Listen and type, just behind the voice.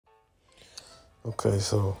Okay,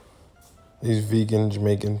 so these vegan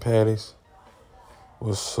Jamaican patties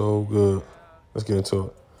was so good. Let's get into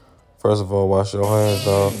it. First of all, wash your hands,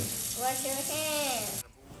 dog. Wash your hands.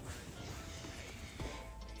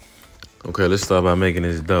 Okay, let's start by making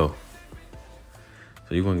this dough.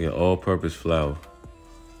 So you're gonna get all-purpose flour.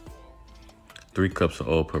 3 cups of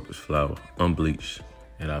all-purpose flour, unbleached.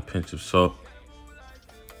 And a pinch of salt.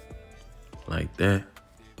 Like that.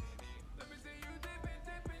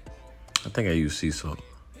 I think I use sea salt.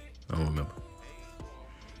 I don't remember.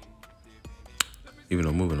 Even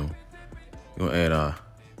though moving on. You're gonna add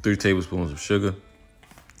 3 tablespoons of sugar.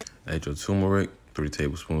 Add your tumeric, 3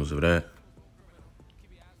 tablespoons of that.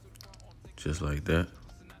 Just like that.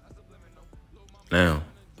 Now,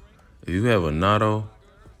 if you have a natto,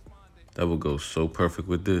 that would go so perfect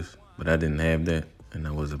with this. But I didn't have that, and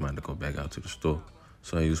I wasn't about to go back out to the store.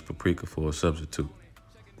 So I used paprika for a substitute.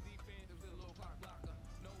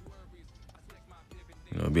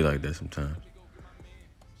 You know, it'd be like that sometimes.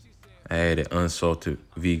 I added unsalted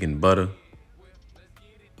vegan butter.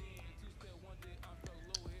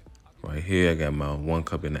 Right here, I got my 1.5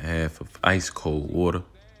 cups of ice cold water.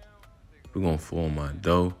 We're gonna form our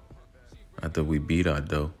dough. After we beat our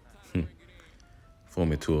dough,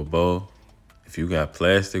 form it to a ball. If you got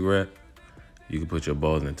plastic wrap, you can put your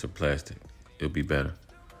balls into plastic. It'll be better.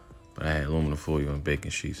 But I had aluminum foil and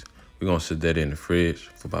baking sheets. We're gonna sit that in the fridge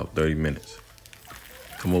for about 30 minutes.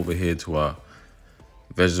 Come over here to our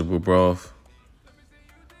vegetable broth.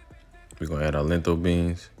 We're gonna add our lentil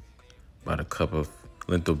beans, about 1 cup of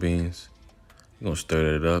lentil beans. We're gonna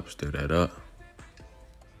stir that up.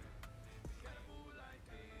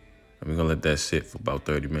 And we're gonna let that sit for about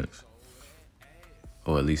 30 minutes.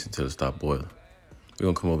 Or at least until it stops boiling. We're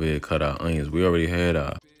gonna come over here and cut our onions. We already had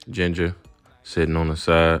our ginger sitting on the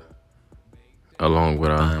side, along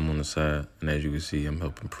with our thyme on the side. And as you can see, I'm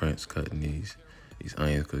helping Prince cutting these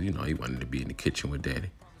onions because, you know, he wanted to be in the kitchen with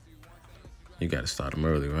Daddy. You gotta start him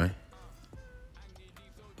early, right?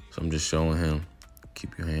 So I'm just showing him,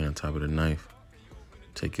 keep your hand on top of the knife.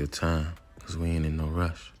 Take your time, because we ain't in no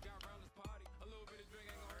rush.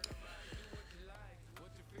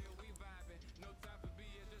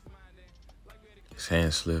 His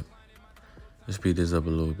hand slipped. Let's speed this up a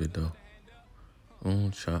little bit, though.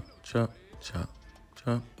 Chop, chop, chop,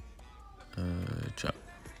 chop, chop.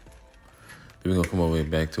 Then we're gonna come over here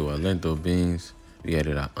back to our lentil beans. We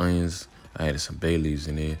added our onions. I added some bay leaves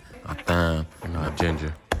in there, our thyme, and our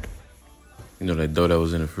ginger. You know that dough that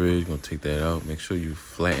was in the fridge, you're gonna take that out. Make sure you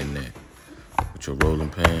flatten that with your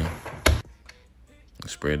rolling pan.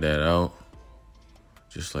 Spread that out,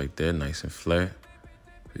 just like that, nice and flat.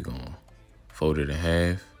 We're gonna fold it in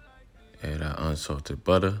half, add our unsalted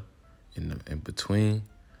butter in between,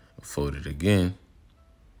 fold it again.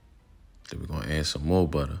 Then we're gonna add some more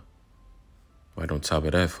butter. Right on top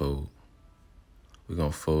of that fold, we're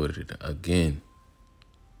gonna fold it again.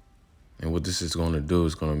 And what this is gonna do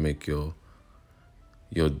is gonna make your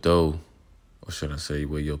dough, or should I say,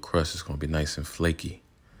 where your crust is gonna be nice and flaky,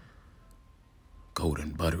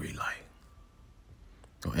 golden buttery like.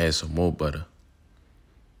 Gonna add some more butter.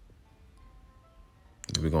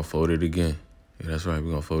 We're gonna fold it again. Yeah, that's right, we're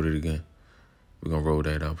gonna fold it again. We're gonna roll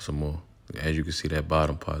that up some more. As you can see, that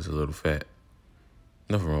bottom part is a little fat.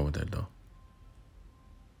 Nothing wrong with that though.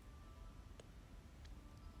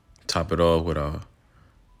 Top it off with our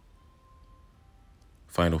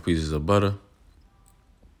final pieces of butter.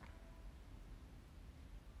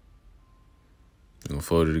 We're gonna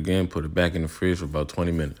fold it again, put it back in the fridge for about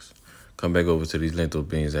 20 minutes. Come back over to these lentil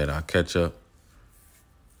beans, add our ketchup,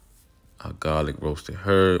 our garlic roasted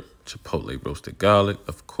herb, chipotle roasted garlic,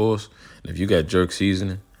 of course. And if you got jerk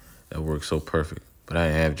seasoning, that works so perfect. But I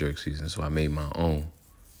didn't have jerk seasoning, so I made my own.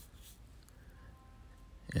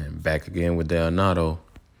 And back again with the natto,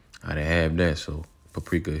 I didn't have that, so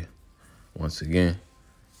paprika once again.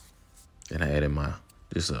 Then I added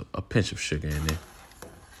just a pinch of sugar in there.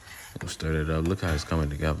 We'll stir it up. Look how it's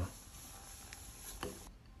coming together.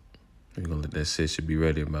 We're gonna let that sit. Should be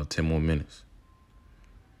ready in about 10 more minutes.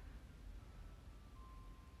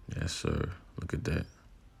 Yes, sir. Look at that.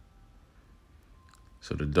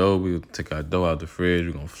 So the dough, we'll take our dough out the fridge.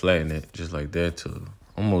 We're gonna flatten it just like that to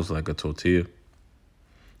almost like a tortilla. You're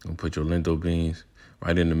gonna put your lentil beans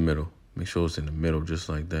right in the middle. Make sure it's in the middle just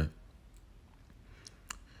like that.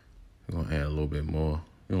 We're gonna add a little bit more.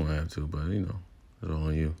 You don't have to, but you know, it's all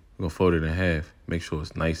on you. We're gonna fold it in half. Make sure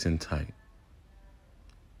it's nice and tight.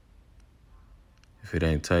 If it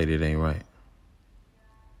ain't tight, it ain't right.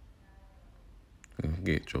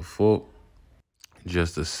 Get your fork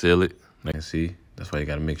just to seal it. You can see, that's why you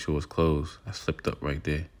gotta make sure it's closed. I slipped up right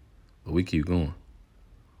there, but we keep going.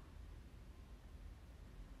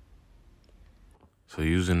 So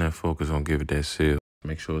using that fork is gonna give it that seal.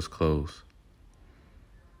 Make sure it's closed.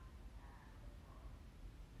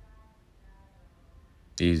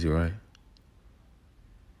 Easy, right?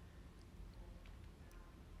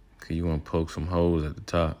 Okay, you want to poke some holes at the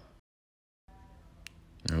top.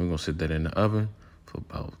 And we're going to sit that in the oven for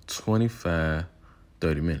about 25,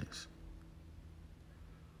 30 minutes.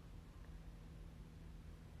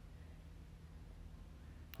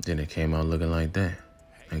 Then it came out looking like that.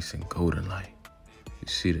 Nice and golden like. You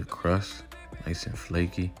see the crust? Nice and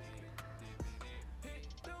flaky.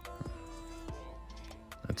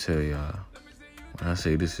 I tell y'all, when I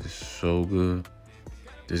say this is so good,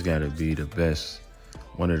 this gotta be the best,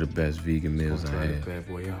 one of the best vegan meals I had. Bad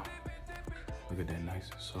boy out. Look at that, nice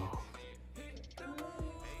and soft.